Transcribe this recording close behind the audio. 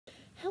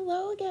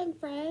Hello again,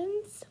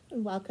 friends,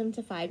 and welcome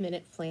to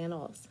 5-Minute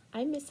Flannels.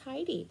 I'm Miss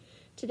Heidi.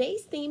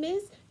 Today's theme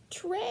is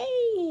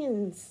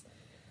trains.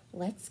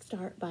 Let's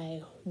start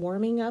by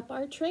warming up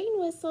our train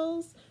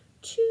whistles.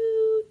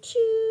 Choo,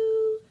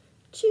 choo,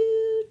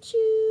 choo,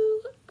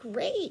 choo.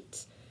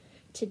 Great.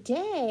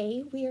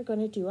 Today, we are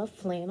going to do a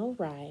flannel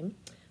rhyme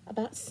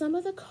about some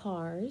of the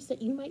cars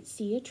that you might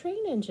see a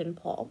train engine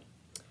pull.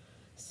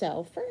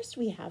 So first,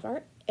 we have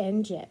our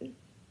engine.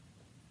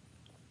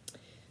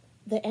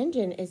 The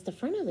engine is the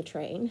front of the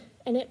train,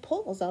 and it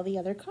pulls all the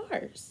other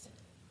cars.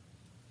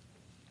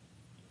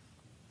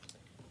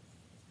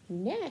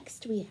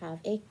 Next, we have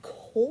a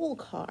coal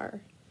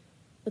car.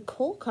 The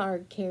coal car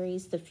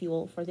carries the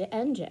fuel for the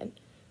engine.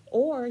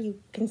 Or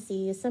you can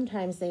see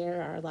sometimes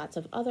there are lots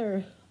of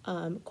other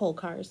coal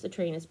cars the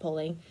train is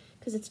pulling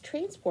because it's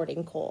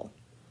transporting coal.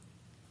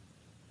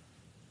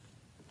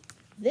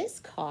 This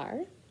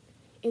car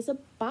is a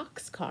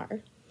box car.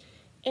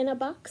 And a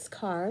box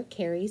car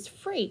carries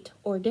freight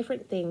or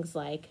different things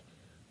like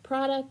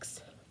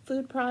products,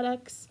 food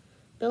products,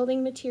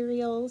 building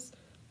materials,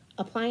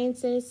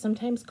 appliances,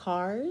 sometimes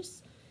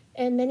cars,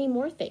 and many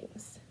more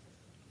things.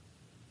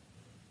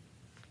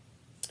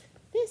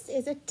 This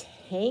is a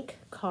tank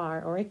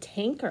car or a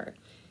tanker.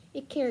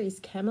 It carries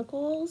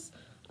chemicals,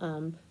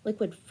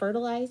 liquid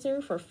fertilizer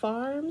for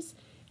farms,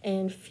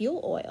 and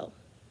fuel oil.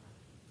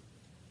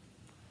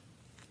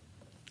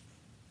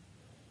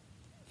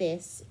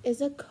 This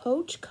is a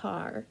coach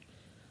car.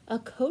 A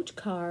coach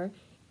car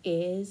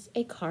is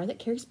a car that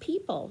carries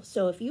people.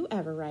 So if you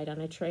ever ride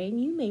on a train,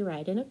 you may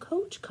ride in a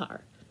coach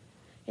car.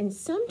 And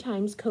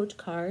sometimes coach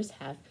cars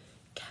have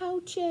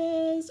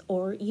couches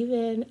or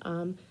even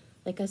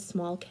like a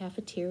small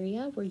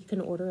cafeteria where you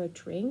can order a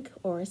drink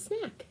or a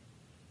snack.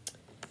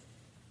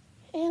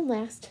 And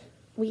last,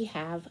 we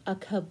have a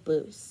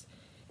caboose.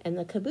 And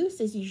the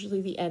caboose is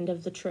usually the end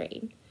of the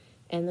train.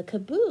 And the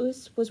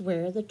caboose was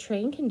where the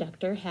train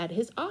conductor had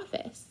his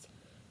office.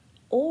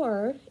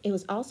 Or it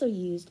was also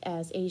used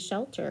as a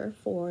shelter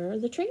for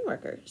the train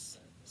workers.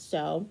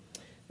 So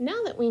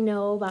now that we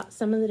know about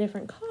some of the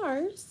different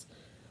cars,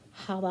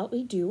 how about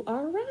we do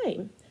our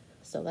rhyme?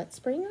 So let's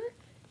bring our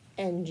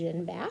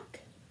engine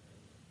back.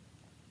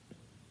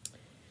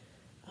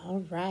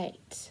 All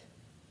right.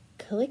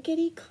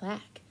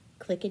 Clickety-clack,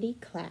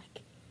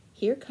 clickety-clack.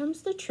 Here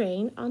comes the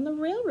train on the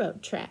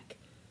railroad track.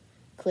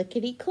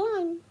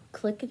 Clickety-clung,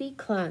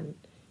 clickety-clung.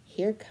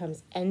 Here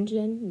comes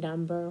engine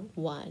number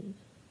 1.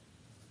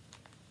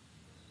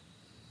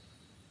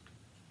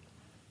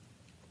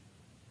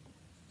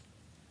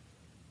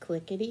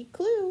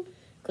 Clickety-clue,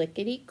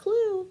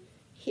 clickety-clue.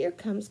 Here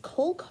comes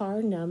coal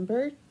car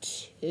number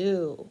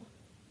 2.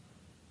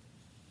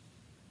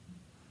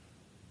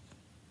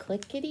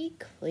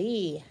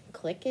 Clickety-clee,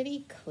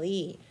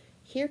 clickety-clee.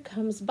 Here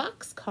comes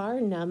box car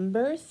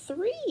number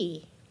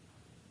 3.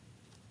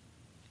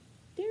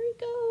 There he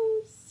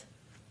goes.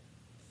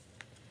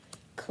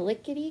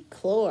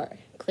 Clickety-clore,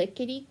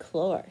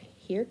 clickety-clore.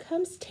 Here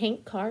comes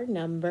tank car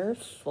number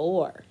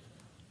 4.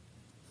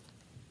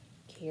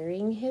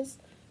 Carrying his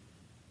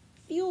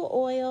fuel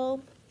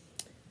oil.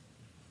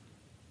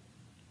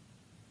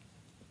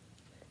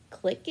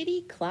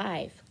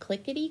 Clickety-clive,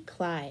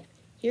 clickety-clive.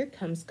 Here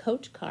comes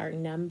coach car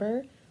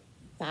number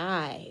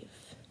 5.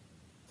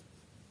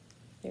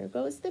 There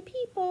goes the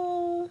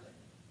people.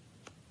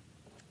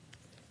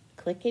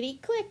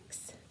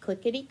 Clickety-clicks,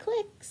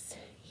 clickety-clicks.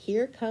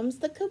 Here comes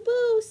the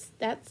caboose.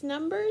 That's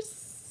number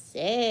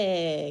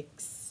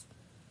 6.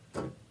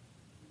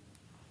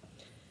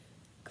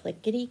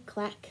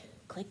 Clickety-clack,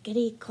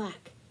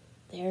 clickety-clack.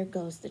 There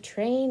goes the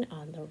train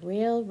on the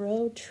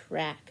railroad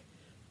track.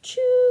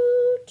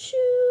 Choo,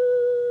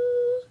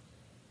 choo.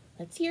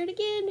 Let's hear it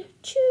again.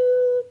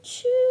 Choo,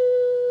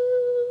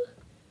 choo.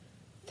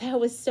 That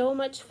was so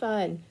much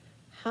fun.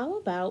 How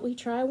about we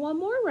try one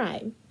more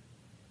rhyme?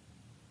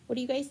 What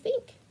do you guys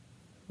think?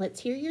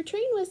 Let's hear your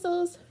train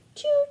whistles.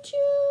 Choo,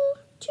 choo,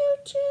 choo,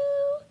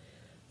 choo.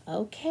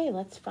 Okay,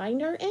 let's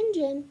find our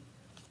engine.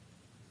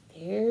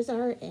 There's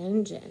our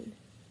engine.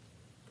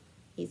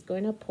 He's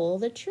going to pull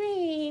the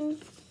train.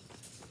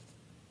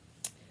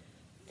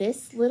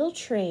 This little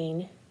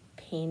train,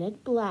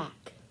 painted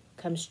black,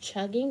 comes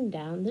chugging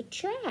down the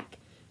track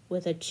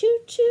with a choo,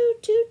 choo,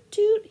 toot,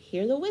 toot.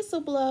 Hear the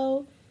whistle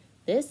blow.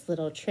 This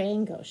little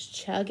train goes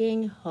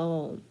chugging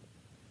home.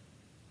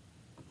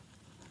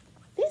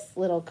 This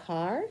little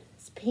car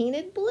is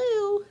painted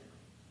blue.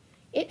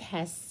 It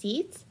has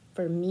seats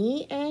for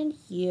me and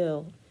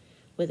you.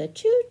 With a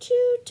choo,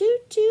 choo,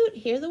 toot, toot.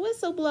 Hear the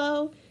whistle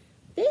blow.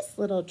 This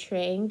little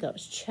train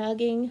goes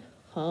chugging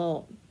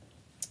home.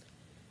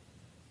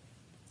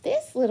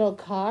 This little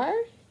car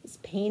is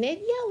painted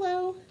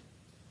yellow.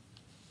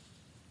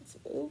 Let's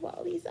move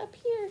all these up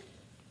here.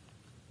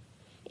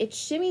 It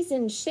shimmies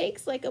and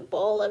shakes like a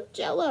bowl of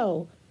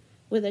jello.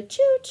 With a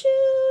choo,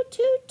 choo,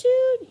 toot,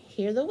 toot.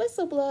 Hear the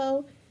whistle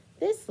blow.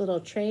 This little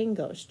train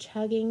goes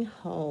chugging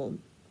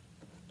home.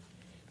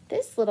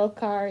 This little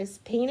car is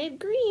painted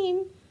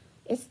green.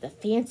 It's the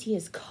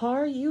fanciest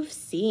car you've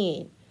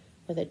seen.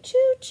 With a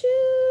choo,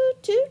 choo,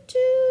 toot,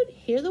 toot.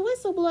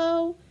 whistle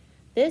blow.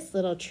 This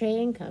little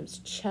train comes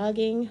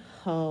chugging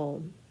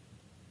home.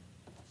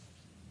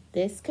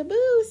 This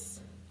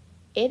caboose,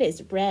 it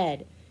is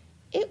red.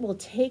 It will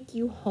take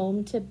you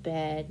home to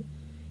bed.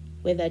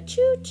 With a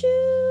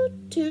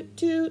choo-choo,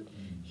 toot-toot,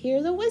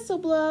 hear the whistle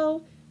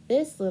blow.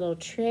 This little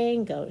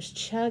train goes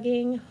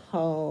chugging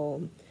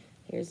home.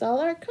 Here's all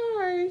our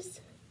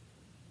cars.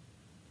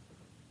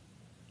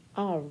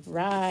 All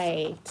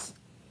right.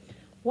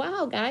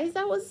 Wow, guys,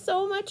 that was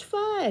so much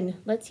fun.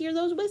 Let's hear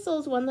those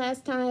whistles one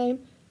last time.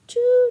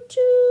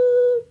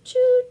 Choo-choo,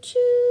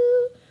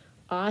 choo-choo.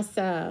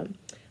 Awesome.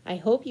 I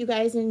hope you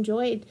guys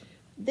enjoyed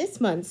this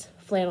month's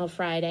Flannel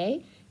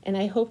Friday, and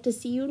I hope to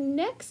see you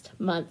next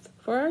month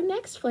for our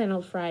next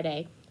Flannel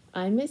Friday.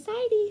 I'm Miss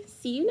Heidi.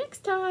 See you next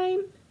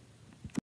time.